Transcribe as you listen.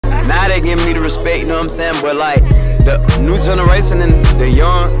they give me the respect, you know what I'm saying? But like, the new generation and the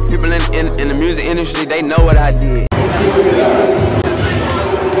young people in the music industry, they know what I did.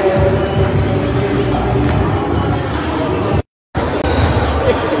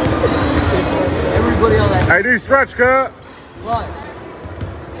 Everybody on that. AD stretch, cut. What?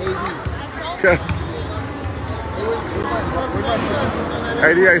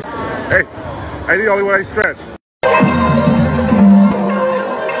 AD, hey, AD only way stretch.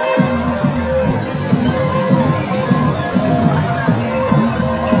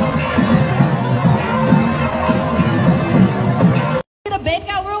 Get a bake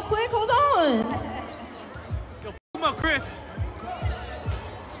out real quick. Hold on. Yo, come on, Chris.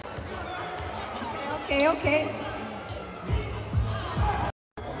 Okay, okay.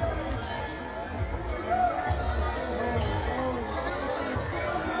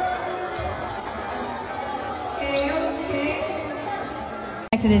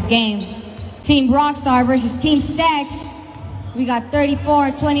 To this game, Team Rockstar versus Team Stacks. We got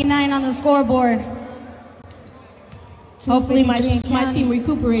 34-29 on the scoreboard. Hopefully my team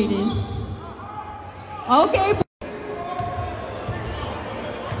recuperated. Okay.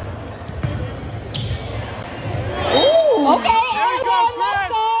 Ooh. Okay, everyone, let's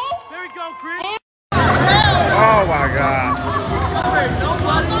go. There we go, Chris. Oh my God.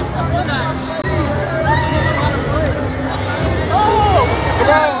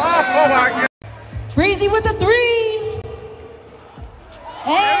 Oh my God. Breezy with the 3.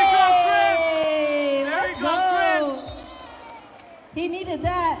 Hey, let's go. He needed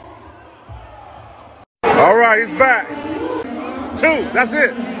that. All right, he's back. 2, that's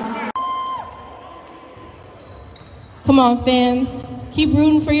it. Come on, fans. Keep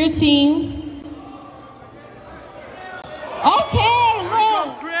rooting for your team. Okay,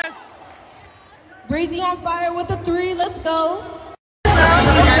 look. Breezy on fire with the 3. Let's go.